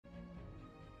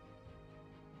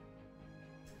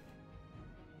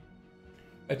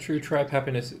A true tribe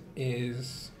happiness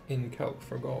is in calc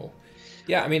for goal.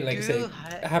 Yeah, I mean, like I say,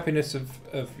 happiness of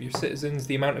your citizens,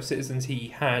 the amount of citizens he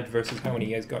had versus how many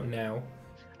he has got now.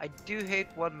 I do hate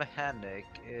one mechanic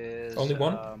is Only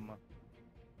one?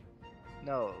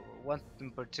 No, one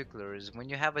in particular is when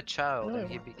you have a child and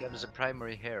he becomes a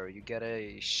primary heir, you get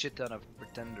a shit ton of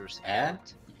pretenders. Heir?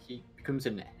 He becomes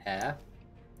an heir?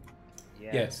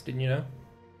 Yeah. Yes, didn't you know?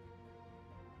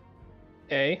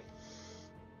 A.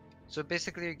 So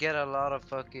basically you get a lot of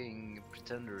fucking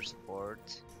pretender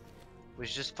support,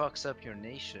 which just fucks up your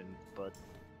nation, but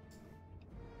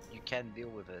you can't deal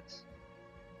with it.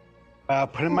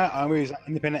 Putting my armies on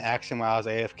independent action while I was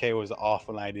AFK was an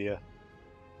awful idea.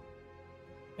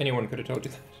 Anyone could have told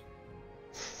you that.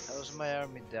 How's my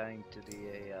army dying to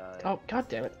the AI? Oh, god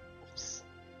damn it. Just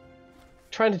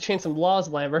trying to change some laws,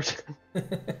 Lambert.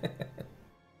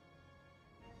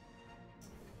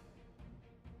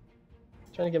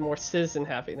 Trying to get more citizen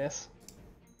happiness.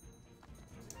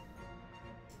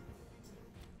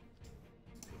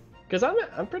 Because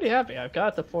I'm pretty happy. I've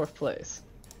got the 4th place.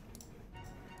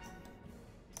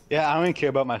 Yeah, I don't even care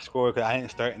about my score because I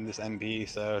didn't start in this MB,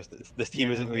 so this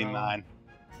team isn't really mine.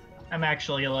 I'm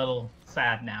actually a little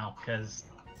sad now because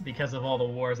of all the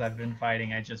wars I've been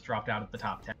fighting, I just dropped out of the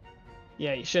top 10.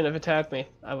 Yeah, you shouldn't have attacked me.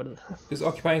 I would have. Does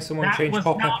occupying someone change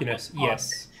pop happiness?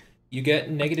 Yes. You get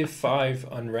 -5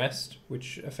 unrest,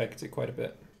 which affects it quite a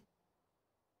bit.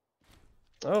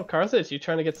 Oh, Carthage, you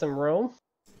trying to get some Rome?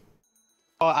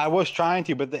 Oh, I was trying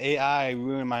to, but the AI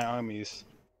ruined my armies.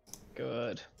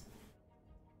 Good.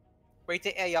 Wait,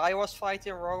 the AI was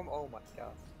fighting Rome? Oh my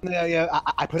god. Yeah,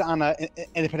 I put it on a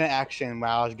independent action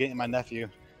while I was getting my nephew.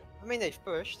 I mean, they've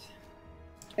pushed.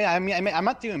 Yeah, I mean, I'm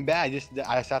not doing bad. I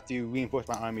just have to reinforce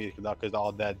my army because they're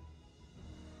all dead.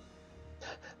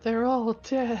 They're all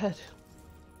dead.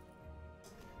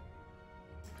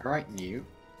 Alright, new.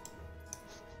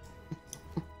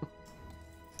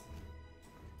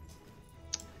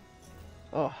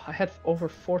 Oh, I had over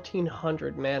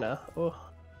 1,400 mana. Oh,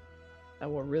 that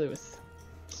war really was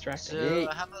distracting. So,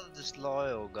 how about this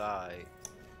loyal guy?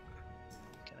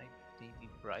 Can I maybe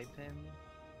bribe him?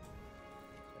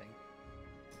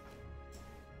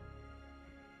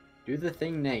 Do the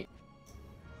thing, Nate.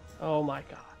 Oh my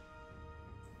god.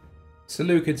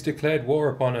 Seleucids declared war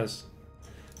upon us.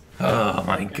 Oh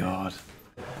my god.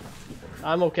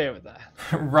 I'm okay with that.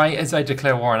 Right as I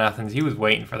declare war on Athens, he was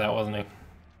waiting for that, wasn't he?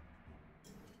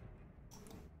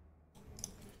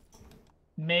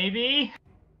 Maybe?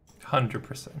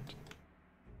 100%.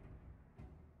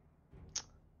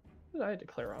 What did I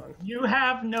declare on? You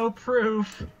have no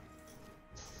proof.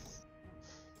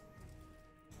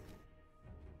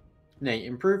 Nate,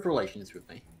 improve relations with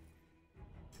me.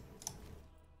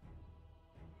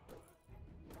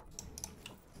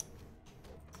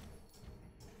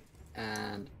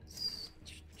 And...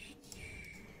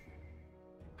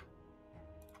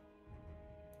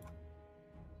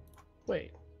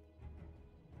 Wait.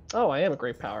 Oh, I am a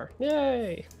great power.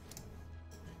 Yay!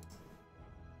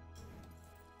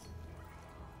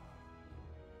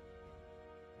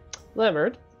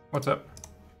 Lambert. What's up?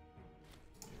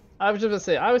 I was just gonna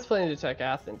say, I was planning to attack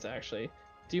Athens, actually.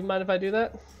 Do you mind if I do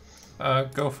that?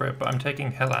 Go for it, but I'm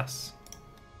taking Hellas.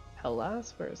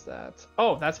 Hellas? Where is that?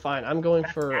 Oh, that's fine. I'm going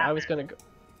for... I was gonna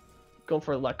go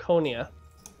for Laconia.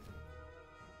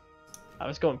 I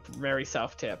was going very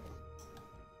south tip.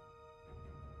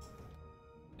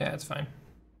 Yeah, it's fine.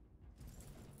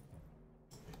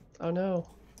 Oh no.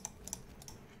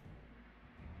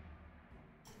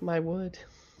 My wood.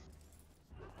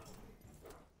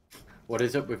 What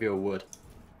is up with your wood?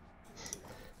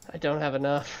 I don't have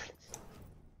enough.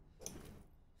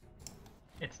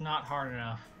 It's not hard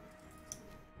enough.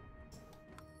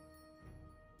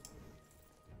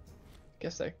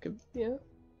 Guess I could, yeah.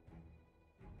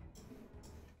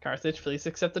 Carthage, please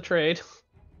accept the trade.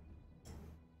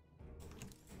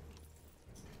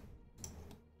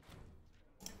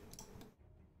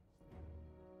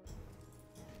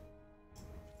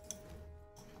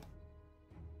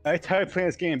 I tired playing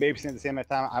this game and babysitting at the same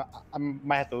time. I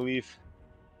might have to leave.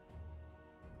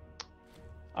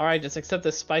 Alright, just accept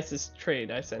the spices trade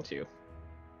I sent you.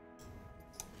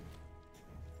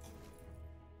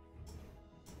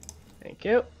 Thank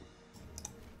you.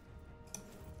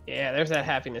 Yeah, there's that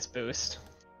happiness boost.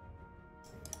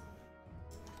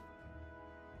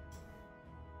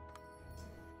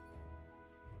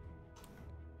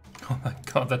 Oh my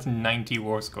god, that's 90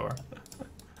 war score.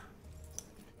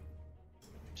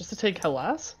 Just to take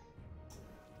Hellas?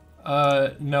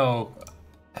 No.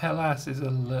 Hellas is a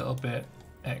little bit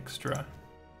extra.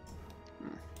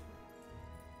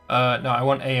 No, I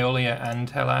want Aeolia and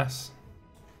Hellas.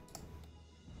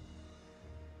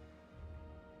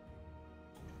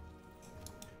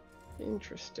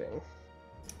 Interesting.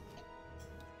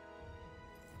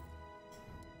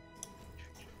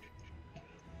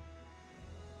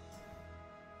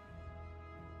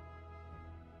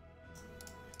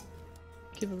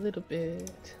 Give a little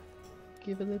bit.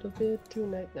 Give a little bit to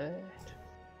Night Night.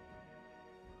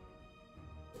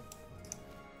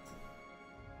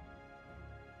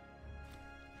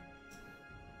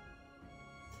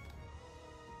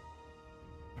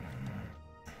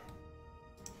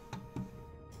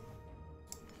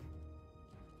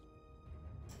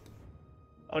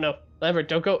 Oh no, Lambert,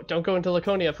 don't go into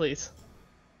Laconia, please.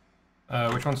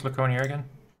 Which one's Laconia again?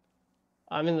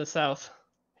 I'm in the south.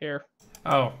 Here.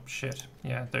 Oh, shit.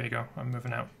 Yeah, there you go. I'm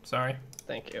moving out. Sorry.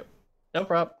 Thank you. No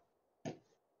problem.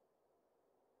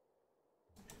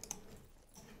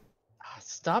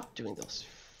 Stop doing those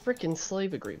frickin'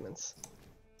 slave agreements.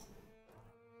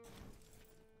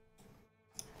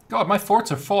 God, my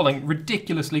forts are falling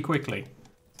ridiculously quickly.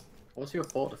 What's your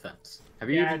fort defense? Have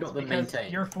you even got them because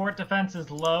maintained? your fort defense is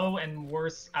low, and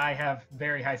worse, I have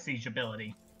very high siege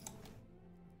ability.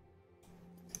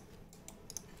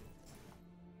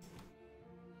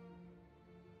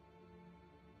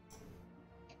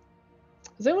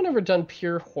 Has anyone ever done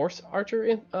pure horse archer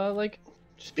in like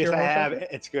just Yes, pure I horse have. archer?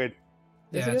 It's good.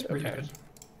 Is Yeah, it it's good? really Okay.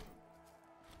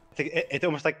 good. It's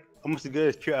almost as good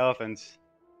as pure elephants.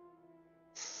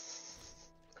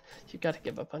 You gotta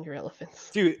give up on your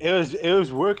elephants. Dude, it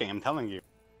was working. I'm telling you.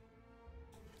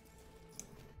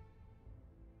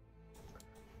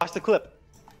 Watch the clip.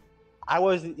 I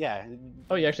was yeah.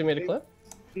 Oh, you actually made a clip?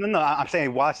 No, I'm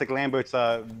saying watch the Lambert's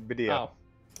video. Oh.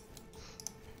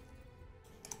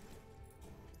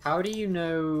 How do you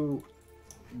know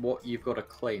what you've got a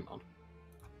claim on?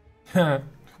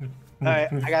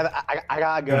 Alright, I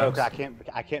gotta go Yes. because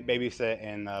I can't babysit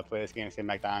and play this game at the same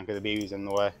time because the baby's in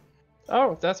the way.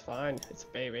 Oh, that's fine. It's a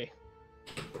baby.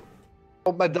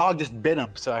 Well, my dog just bit him,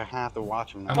 so I have to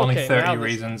watch him now. I'm only Okay, 30 now this-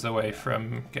 reasons away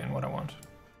from getting what I want.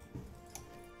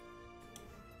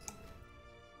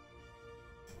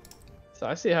 So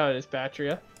I see how it is,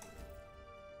 Patria.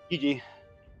 GG.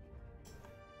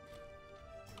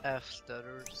 F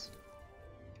stutters.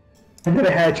 I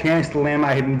never had a chance to land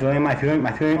my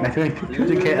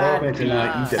 200k elephant in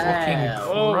Egypt. Fucking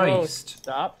Whoa, Christ.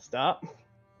 Stop.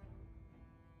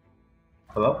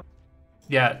 Hello?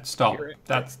 Yeah, stop. You're-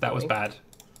 That was bad.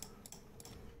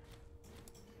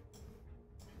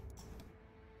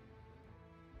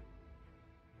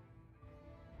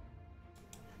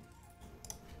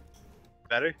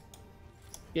 Better?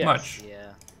 Yes. Much.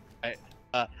 Yeah.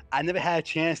 I never had a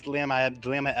chance to land my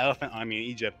elephant army in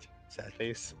Egypt. Sad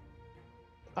face.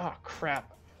 Oh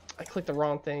crap! I clicked the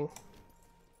wrong thing.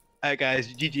 Alright guys,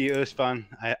 GG, it was fun.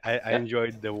 I Yep.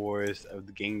 enjoyed the wars of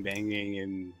the gang banging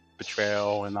and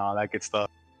betrayal and all that good stuff.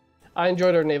 I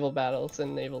enjoyed our naval battles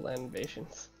and naval land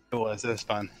invasions. It was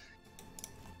fun.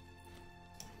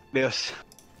 Yes.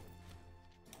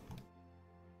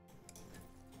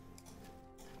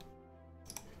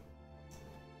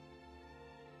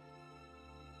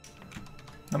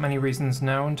 Not many reasons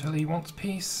now until he wants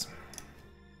peace.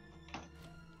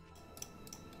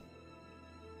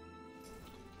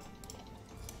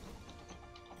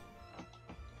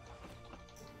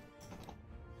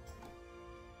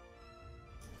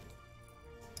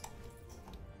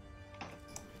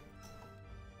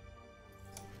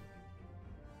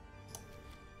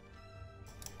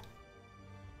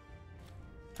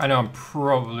 I know I'm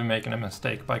probably making a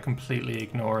mistake by completely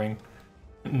ignoring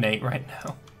Nate right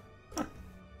now.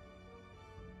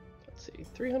 Let's see,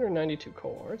 392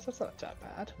 cores. That's not that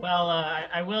bad. Well,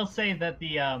 I will say that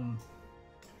the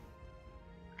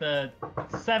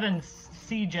 7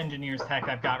 siege engineers tech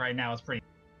I've got right now is pretty.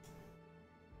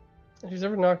 If he's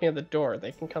ever knocking at the door,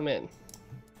 they can come in.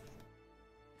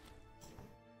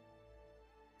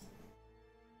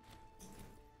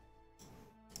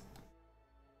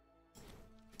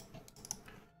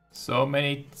 So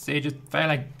many sieges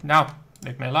failing. No,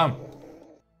 leave me alone.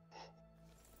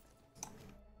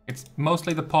 It's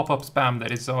mostly the pop-up spam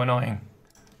that is so annoying.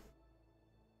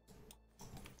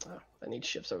 Oh, I need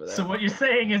ships over there. So what you're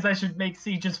saying is I should make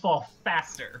sieges fall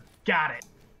faster. Got it.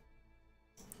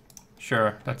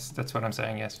 Sure, that's what I'm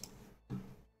saying, yes.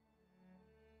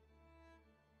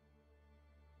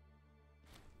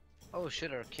 Oh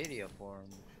shit, Arcadia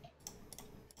formed.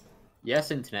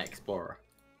 Yes, Internet Explorer.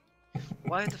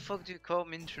 Why the fuck do you call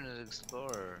him Internet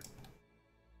Explorer?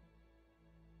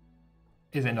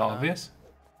 Is it not obvious?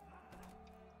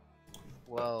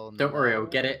 Well, Don't worry, I'll no.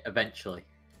 get it eventually.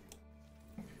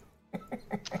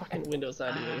 Fucking Windows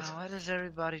 98. Why does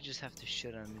everybody just have to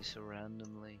shit on me so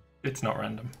randomly? It's not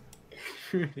random.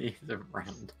 It's a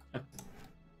random.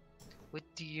 What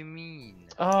do you mean?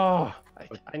 Oh,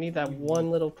 I need that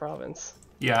one little province.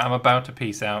 Yeah, I'm about to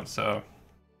peace out, so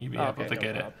you'll be able Okay, to no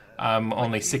get problem. it. I'm What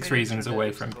only do you 6 mean reasons Internet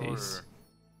away from Explorer? peace.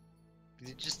 Could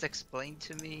you just explain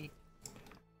to me?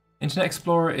 Internet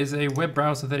Explorer is a web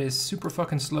browser that is super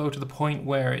fucking slow to the point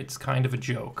where it's kind of a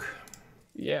joke.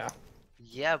 Yeah.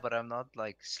 Yeah, but I'm not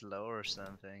like slow or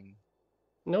something.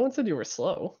 No one said you were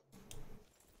slow.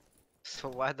 So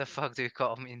why the fuck do you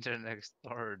call me Internet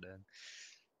Explorer then?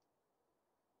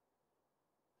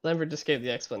 Lambert just gave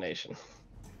the explanation.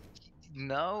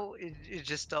 No, it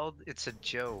just told it's a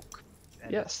joke.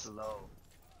 And Yes. it's slow.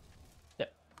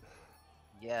 Yep.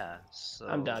 Yeah, so...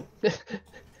 I'm done.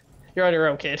 You're on your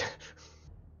own, kid.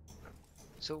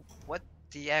 So what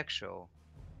the actual?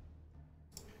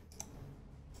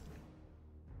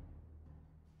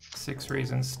 6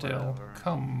 reasons still. Whatever.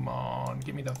 Come on,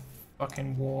 give me the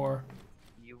fucking war.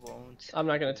 You won't. I'm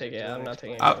not gonna take it. I'm not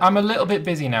taking it. I'm a little bit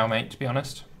busy now, mate, to be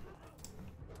honest.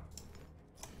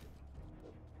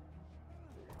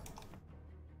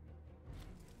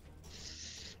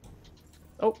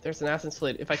 Oh, there's an Athens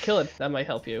fleet. If I kill it, that might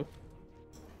help you.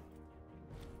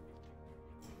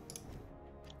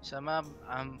 So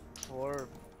I'm for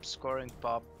scoring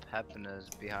pop happiness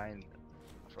behind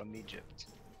from Egypt.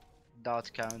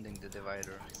 Not counting the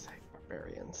divider. I say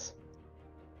barbarians.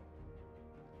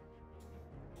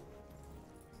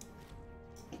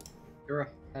 You're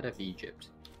ahead of Egypt.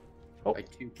 Oh. By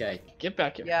 2k. Get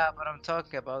back here. Yeah, but I'm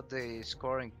talking about the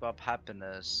scoring pop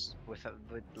happiness with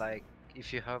like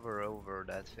if you hover over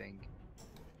that thing.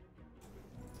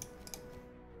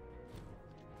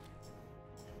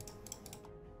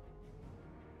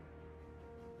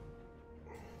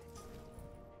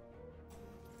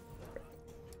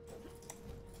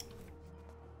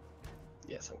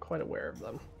 Yes, I'm quite aware of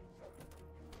them.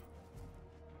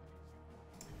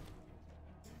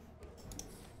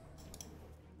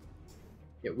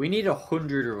 Yeah, we need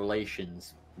 100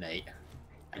 relations, Nate.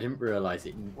 I didn't realize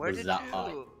it Where was did that you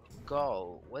high.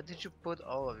 go? Where did you put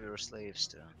all of your slaves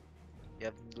to? You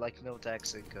have like no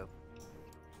tax income.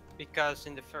 Because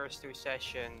in the first 2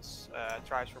 sessions,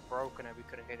 tribes were broken and we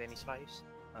couldn't get any slaves.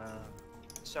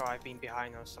 So I've been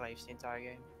behind on slaves the entire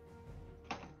game.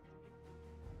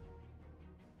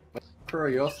 For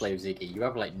your slaves, Ziggy, you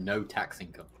have like no tax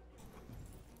income.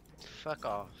 Fuck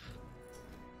off.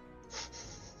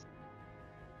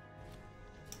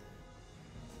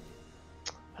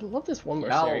 I love this one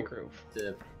mercenary Now- group.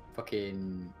 To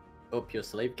fucking up your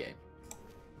slave game.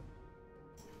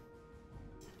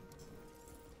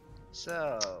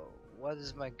 So, what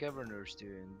is my governors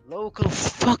doing? Local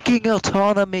fucking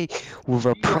autonomy with a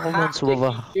You have province to with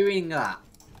a. keep doing that.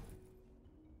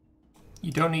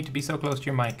 You don't need to be so close to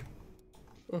your mic.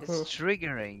 It's Mhm.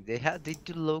 triggering. They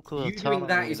do local You autonomy. doing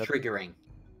that is in a- triggering.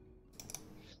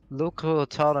 local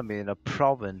autonomy in a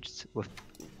province with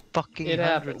fucking It 100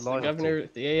 happens. loyalty.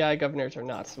 The AI governors are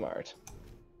not smart.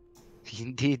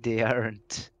 Indeed, they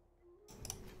aren't.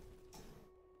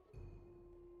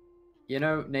 You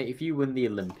know, Nate, if you win the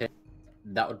Olympics,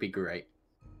 that would be great.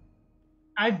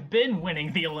 I've been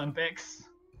winning the Olympics.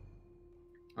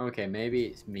 Okay, maybe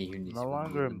it's me who needs No to win the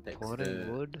longer Olympics.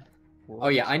 importing wood. Oh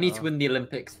yeah, I need to win the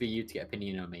Olympics for you to get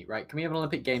opinion on me, right? Can we have an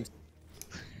Olympic Games?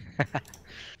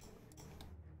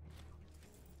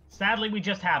 Sadly, we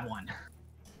just have one.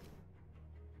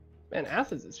 Man,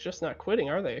 Athens is just not quitting,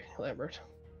 are they, Lambert?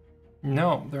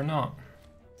 No, they're not.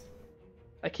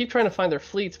 I keep trying to find their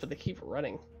fleets, but they keep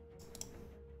running.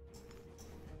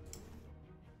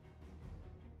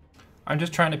 I'm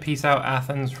just trying to piece out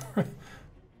Athens.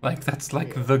 Like, that's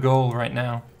like the goal right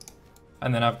now.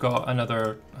 And then I've got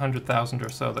another 100,000 or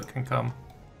so that can come.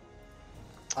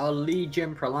 Our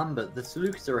Legion Lambert, the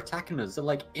Seleucids are attacking us. They're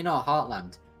like in our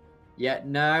heartland. Yeah,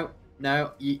 no,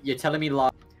 you're telling me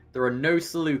lies. There are no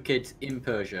Seleucids in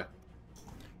Persia.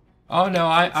 Oh no,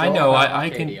 I all know, about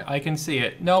I can see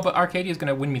it. No, but Arcadia's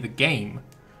gonna win me the game.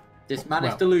 This man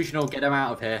Well. is delusional. Get him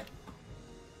out of here.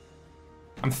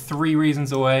 I'm 3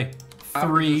 reasons away. How did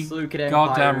 3 the Seleucid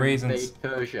goddamn Empire reasons. invade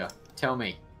Persia. Tell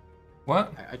me.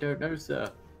 What? I don't know, sir.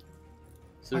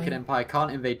 Seleucid I- Empire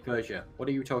can't invade Persia. What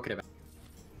are you talking about?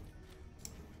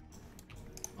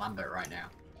 Lambert right now.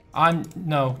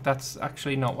 No, that's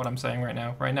actually not what I'm saying right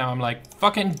now. Right now I'm like,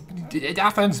 fucking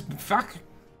Athens, fuck,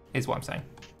 is what I'm saying.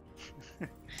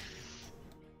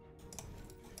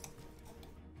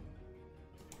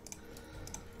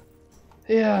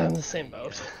 Yeah, I'm in the same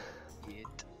boat.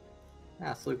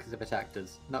 Ah, Seleucids have attacked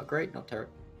us. Not great, not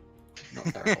terrible. Not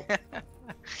terrible.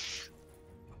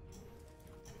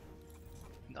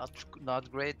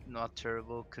 Not great, not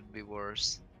terrible, could be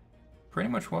worse. Pretty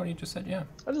much what you just said, yeah.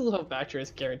 I just love how Bachelor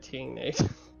is guaranteeing Nate.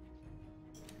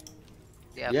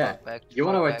 Yeah. Fuck back, You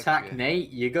want to fuck attack Bactria. Nate?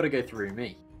 You got to go through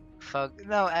me. Fuck.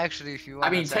 No, actually, if you want. I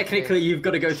mean, technically, you've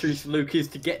got to go through Seleucus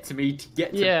to get to me to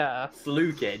get to Yeah.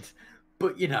 Seleucid,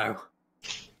 but you know.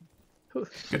 Who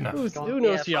Good enough. who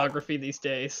knows Yeah, geography these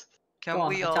days? Can Go on,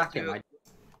 we all attack do? him.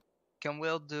 Can we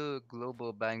all do a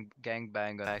global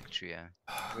gangbang on Bactria?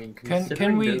 I mean, Can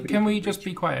considering we nobody just reach-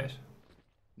 be quiet?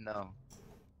 No.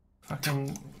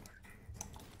 Fucking.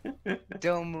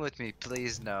 Don't move with me,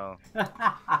 please. No.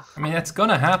 I mean, it's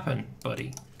gonna happen,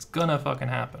 buddy. It's gonna fucking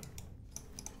happen.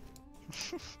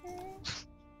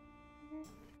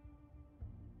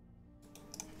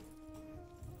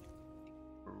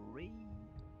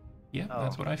 Yeah,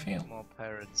 that's what I feel. More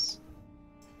pirates.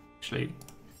 Actually.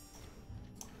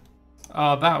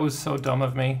 Oh, that was so dumb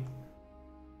of me.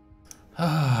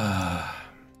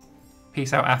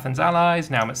 Peace out, Athens allies.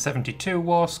 Now I'm at 72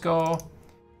 war score.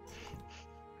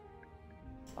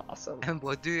 Awesome. And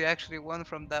what do you actually want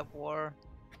from that war?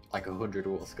 Like 100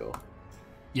 war score.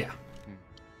 Yeah.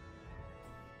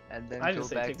 And then I go just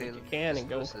say back take to what you can and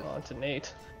go exclusive. on to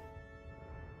Nate.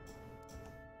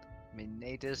 I mean,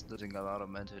 Nate is losing a lot of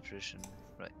mental attrition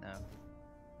right now.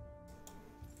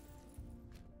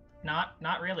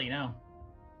 Not really, no.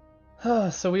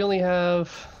 So we only have.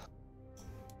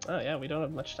 Oh yeah, we don't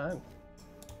have much time.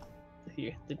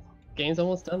 Here, the game's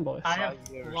almost done, boys. I have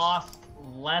 5 years. lost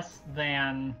less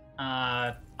than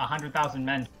 100,000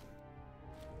 men.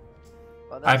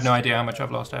 Well, I have no that's- idea how much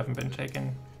I've lost. I haven't been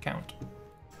taking count.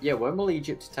 Yeah, when will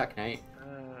Egypt attack Nate?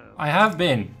 I have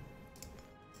been.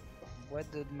 What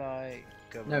did my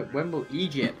No, government when will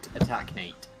Egypt attack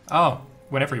Nate? Oh,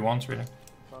 whenever he wants, really.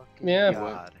 fucking Yeah.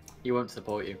 God. He won't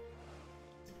support you.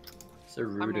 So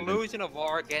rude I'm of him. losing a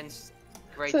war against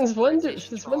great. Since when do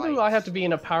civilization I have to be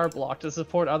in a power block to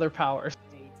support other powers?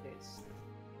 tribes?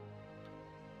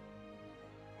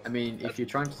 I mean, if you're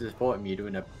trying to support him, you're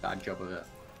doing a bad job of it.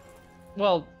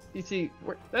 Well, you see,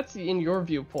 that's in your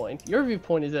viewpoint. Your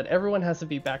viewpoint is that everyone has to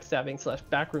be backstabbing /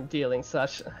 backroom dealing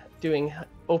 / doing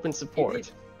open support. Is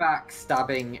it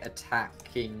backstabbing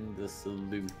attacking the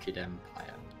Seleucid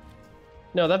Empire?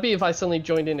 No, that'd be if I suddenly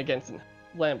joined in against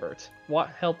Lambert. Why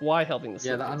helping the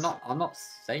Yeah, Seleucids? I'm not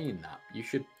saying that. You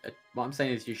should. What I'm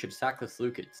saying is you should attack the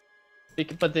Seleucids.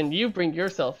 But then you bring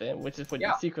yourself in, which is what you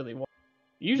Yeah. secretly want.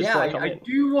 You just Yeah, want to come I in.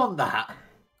 do want that.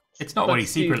 It's not But what he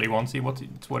see- secretly wants.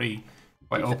 It's what he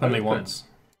quite It's openly open. wants.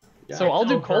 Yeah. So I'll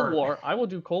do Over. Cold War. I will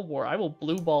do Cold War. I will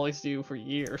blue ballies you for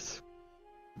years.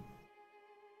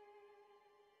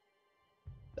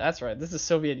 That's right. This is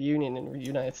Soviet Union and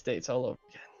United States all over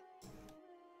again.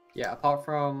 Yeah, apart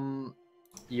from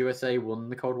USA won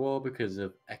the Cold War because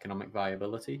of economic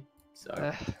viability, so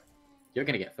you're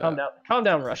gonna get Calm further. down. Calm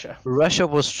down, Russia. Russia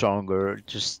was stronger.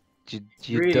 Just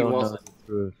you Really don't know wasn't. the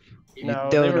truth. It No,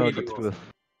 Don't they know were- the truth.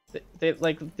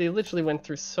 They literally went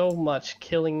through so much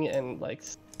killing and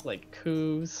like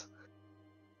coups.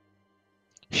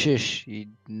 Shush, the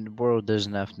world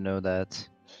doesn't have to know that.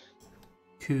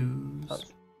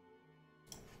 Coos.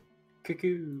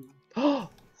 Cuckoo. Oh,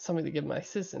 something to give my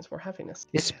citizens more happiness.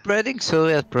 Is spreading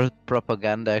Soviet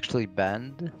propaganda actually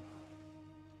banned?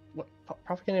 What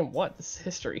propaganda? In what? This is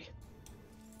history.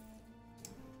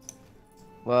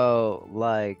 Well,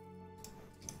 like,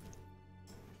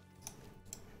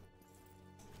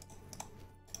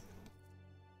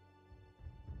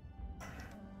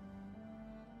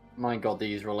 My God,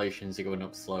 these relations are going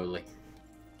up slowly.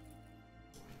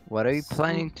 what are you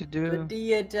planning to do?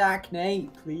 The attack,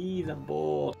 Nate, please. I'm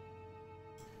bored.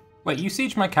 Wait, you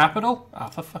siege my capital? Ah,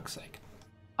 for fuck's sake.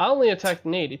 I only attacked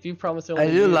Nate if you promise to only I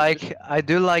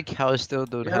do use like how I still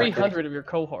don't have 300 of your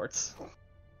cohorts.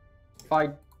 If I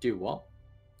do what?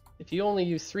 If you only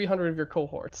use 300 of your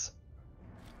cohorts.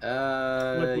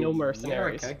 With no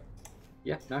mercenaries. Yeah, okay.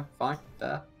 Yeah, no, fine,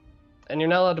 fair. And you're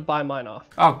not allowed to buy mine off.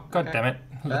 Oh, god Okay. damn it.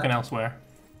 Looking elsewhere.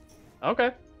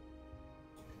 Okay.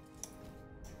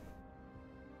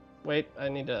 Wait, I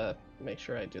need to make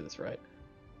sure I do this right.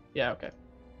 Yeah, okay.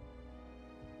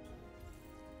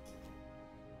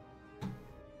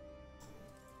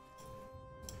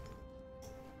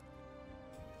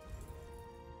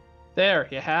 There,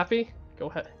 you happy? Go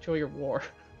ahead, enjoy your war.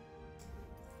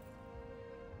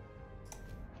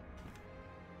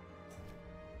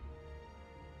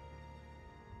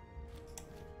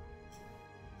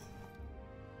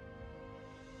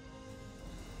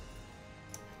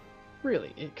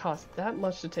 Really, it costs that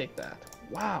much to take that?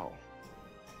 Wow.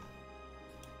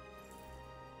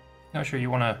 Not sure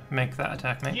you want to make that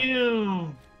attack, mate.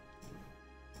 You.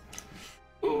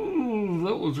 Ooh,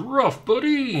 that was rough,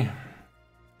 buddy.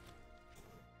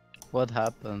 What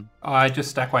happened? Oh, I just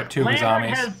stack wiped two of his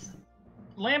armies.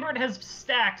 Lambert has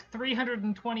stacked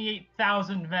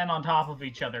 328,000 men on top of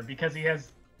each other because he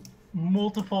has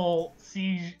multiple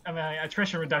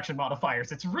attrition reduction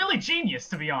modifiers. It's really genius,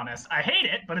 to be honest. I hate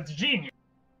it, but it's genius.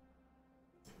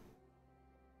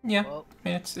 Yeah, I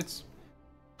mean, it's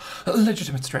a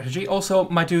legitimate strategy. Also,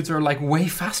 my dudes are like way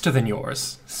faster than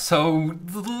yours, so.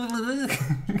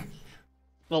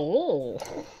 Oh.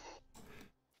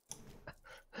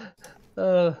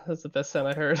 That's the best sound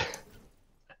I heard.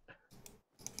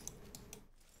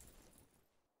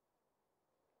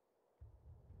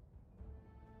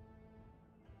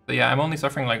 But yeah, I'm only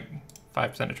suffering like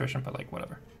 5% attrition, but like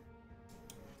whatever.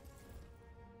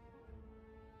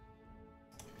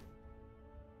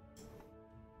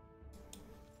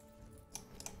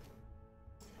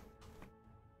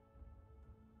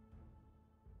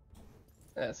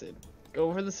 That's it. Go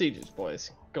over the sieges,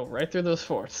 boys. Go right through those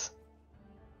forts.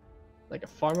 Like a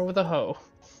farmer with a hoe.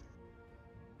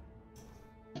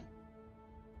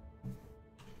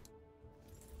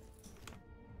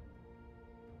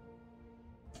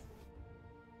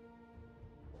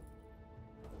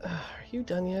 Are you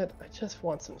done yet? I just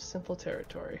want some simple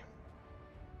territory.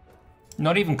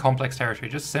 Not even complex territory,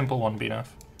 just simple one be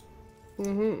enough.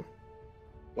 Mm-hmm.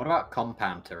 What about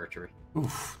compound territory?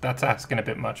 Oof, that's asking a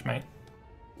bit much, mate.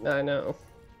 I know.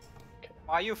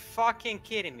 Are you fucking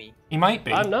kidding me? He might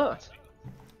be. I'm not.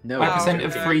 No. 5%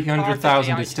 of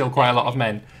 300,000 is still quite a lot of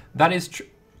men. That is true.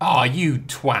 Oh, you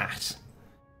twat.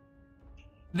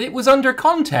 It was under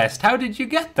contest. How did you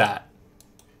get that?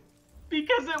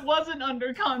 Because it wasn't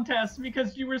under contest,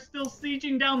 because you were still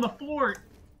sieging down the fort.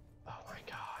 Oh my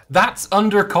god. That's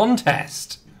under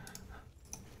contest.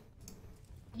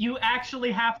 You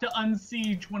actually have to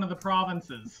unsiege one of the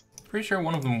provinces. Pretty sure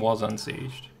one of them was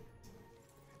unsieged.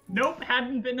 Nope,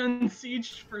 hadn't been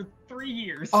unsieged for 3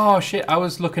 years. Oh shit, I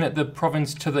was looking at the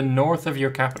province to the north of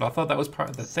your capital. I thought that was part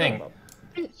of the thing. Son of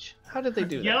a bitch. How did they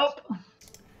do that? Yep.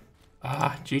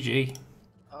 Ah, GG.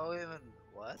 Oh, even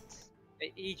what?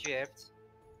 Egypt,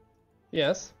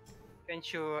 Yes.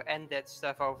 can't you end that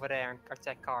stuff over there and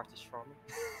attack Carthage for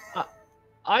me?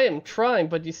 I am trying,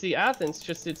 but you see, Athens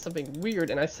just did something weird,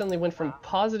 and I suddenly went from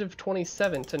positive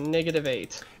 27 to negative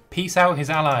 8. Peace out, his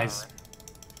allies.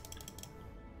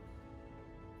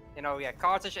 You know, yeah,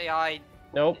 Carthage AI.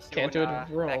 Nope, is can't do doing, it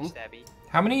with Rome. backstabby.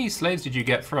 How many slaves did you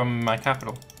get from my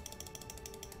capital?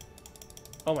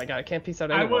 Oh my god, I can't piece out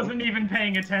I anyone. wasn't even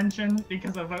paying attention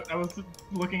because I was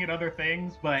looking at other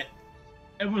things, but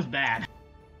it was bad.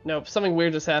 Nope, something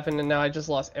weird just happened, and now I just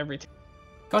lost every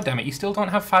God damn it, you still don't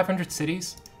have 500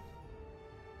 cities?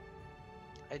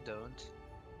 I don't.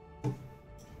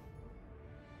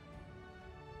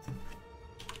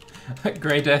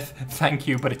 Grey Death, thank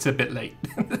you, but it's a bit late.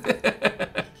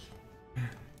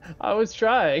 I was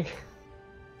trying.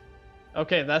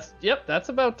 Okay, that's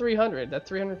about 300. That's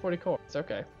 340 cores.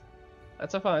 Okay.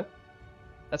 That's fine.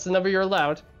 That's the number you're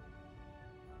allowed.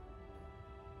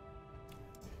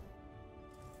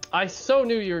 I so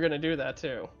knew you were gonna do that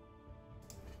too.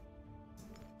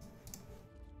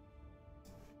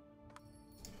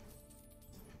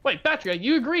 Wait, Batria,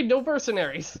 you agreed no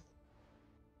mercenaries.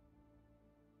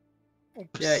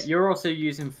 Yeah, you're also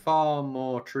using far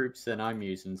more troops than I'm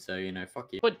using, so, you know, fuck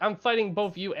you. But I'm fighting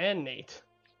both you and Nate.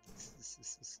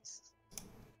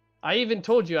 I even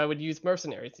told you I would use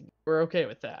mercenaries. We're okay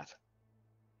with that.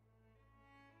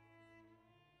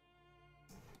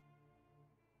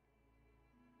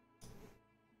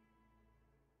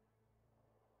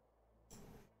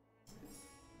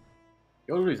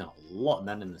 You're losing a lot of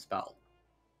men in this battle.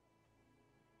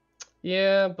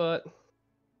 Yeah, but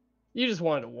you just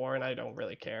wanted a war, and I don't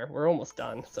really care. We're almost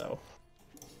done, so.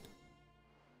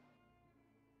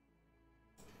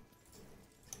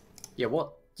 Yeah,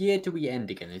 what year do we end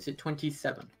again? Is it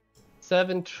 27?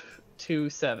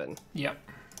 727. Yep.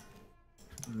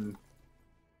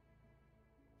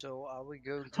 So are we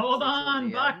going to Hold play till on, the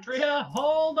end? Bactria,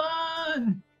 hold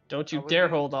on! Don't you Are we dare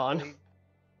going hold to on. play-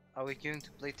 Are we going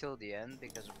to play till the end?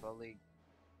 Because we're probably...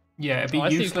 Yeah, it'd be Oh, I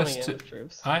see you useless coming in to... with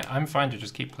troops. I'm fine to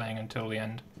just keep playing until the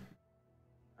end.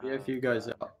 Yeah, if you guys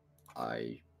are,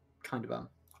 I kind of am.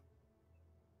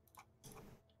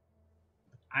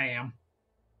 I am.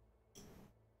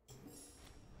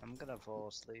 I'm gonna fall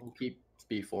asleep. We'll keep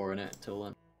B4 in it until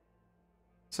then.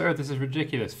 Sir, this is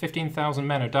ridiculous. 15,000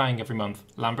 men are dying every month.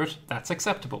 Lambert, that's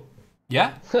acceptable.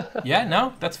 Yeah? Yeah,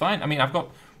 no, that's fine. I mean, I've got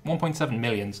 1.7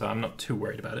 million, so I'm not too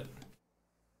worried about it.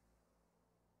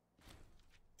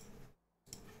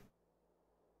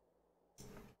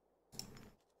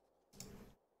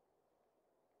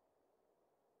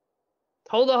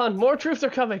 Hold on, more troops are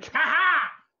coming. Haha!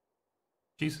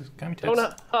 Jesus, come Don't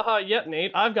tits. haha yet,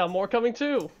 Nate. I've got more coming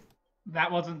too.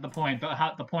 That wasn't the point.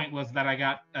 The point was that I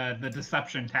got the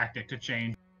deception tactic to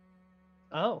change.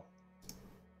 Oh.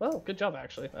 Well, good job,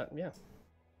 actually. Yeah.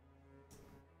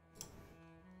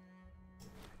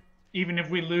 Even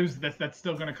if we lose this, that's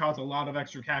still going to cause a lot of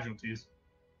extra casualties.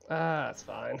 Ah, that's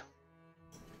fine.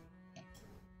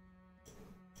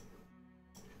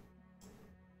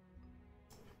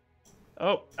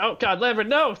 Oh, God, Lambert,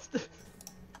 no!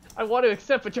 I want to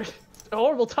accept, but you're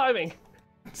horrible timing.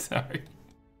 Sorry.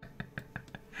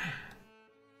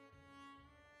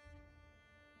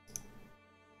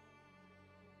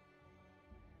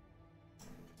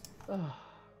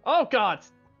 Oh, God!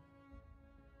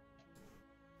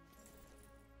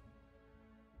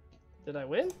 Did I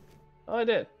win? Oh, I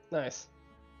did. Nice.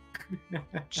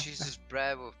 Jesus,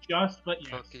 bravo. Just but yes.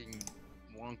 Fucking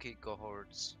wonky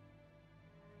cohorts.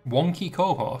 Wonky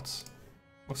cohorts.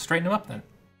 Well, straighten them up then.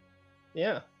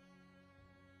 Yeah.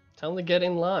 Tell them to get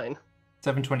in line.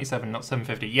 727, not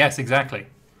 750. Yes, exactly.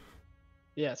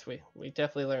 Yes, we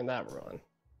definitely learned that wrong.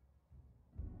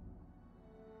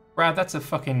 Brad, that's a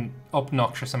fucking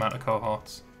obnoxious amount of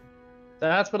cohorts.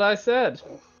 That's what I said.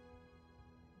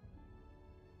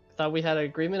 Thought we had an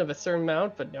agreement of a certain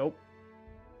amount, but nope.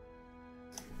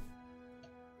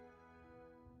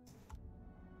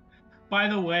 By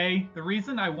the way, the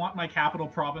reason I want my capital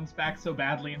province back so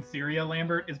badly in Syria,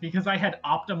 Lambert, is because I had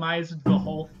optimized the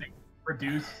whole thing to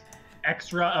produce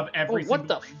extra of every what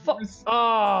the fuck? resource.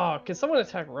 Oh, can someone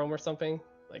attack Rome or something?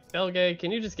 Like, Belgay,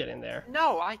 can you just get in there?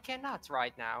 No, I cannot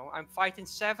right now. I'm fighting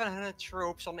 700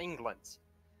 troops on England.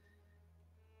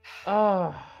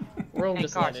 Oh, Rome And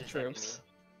just landed Carthage enemy. troops.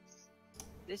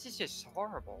 This is just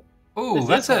horrible. Ooh,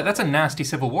 This is that's a nasty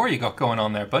civil war you got going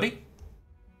on there, buddy.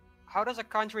 How does a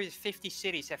country with 50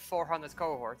 cities have 400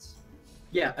 cohorts?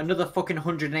 Yeah, another fucking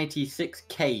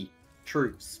 186k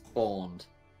troops spawned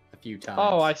a few times.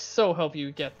 Oh, I so hope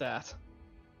you get that.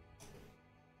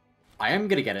 I am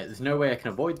gonna get it. There's no way I can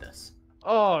avoid this.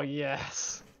 Oh,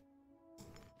 yes.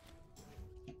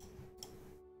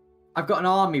 I've got an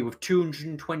army with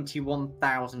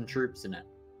 221,000 troops in it.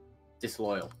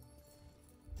 Disloyal.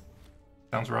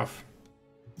 Sounds rough.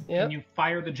 Yep. Can you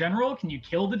fire the general? Can you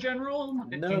kill the general?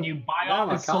 No. Can you buy No, off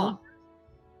I his soul?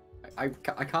 can't.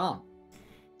 I can't.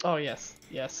 Oh, yes.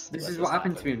 Yes. This Let is what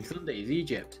happened to me on Sundays,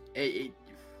 Egypt. They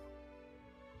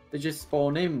just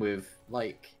spawn in with,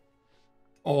 like...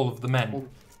 All of the men. Well,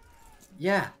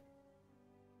 yeah.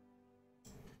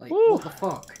 Like, Woo. what the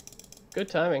fuck? Good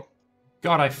timing.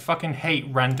 God, I fucking hate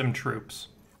random troops.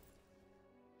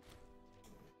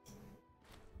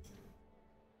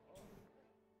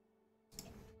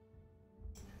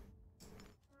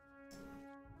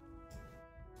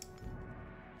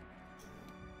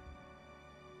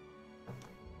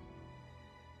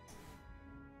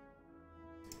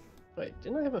 Wait,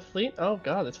 didn't I have a fleet? Oh,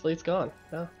 God, this fleet's gone.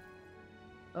 Yeah.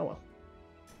 Oh, well.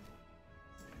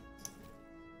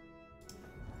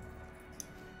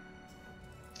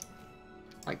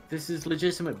 Like, this is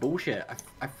legitimate bullshit.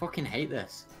 I fucking hate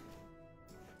this.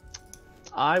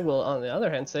 I will, on the other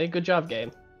hand, say good job,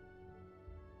 game.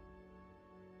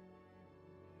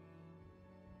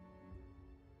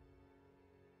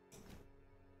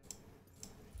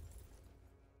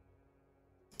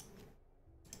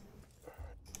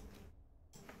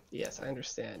 Yes, I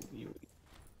understand. You.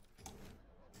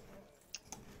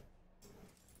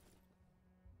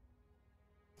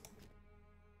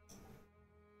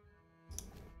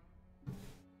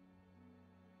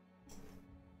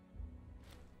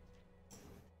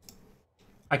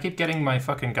 I keep getting my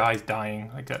fucking guys dying.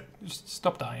 Like that. Just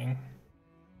stop dying.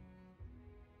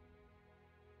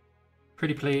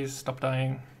 Pretty please, stop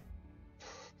dying.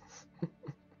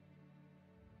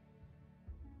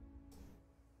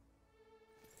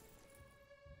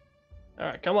 All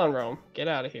right, come on, Rome. Get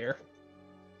out of here.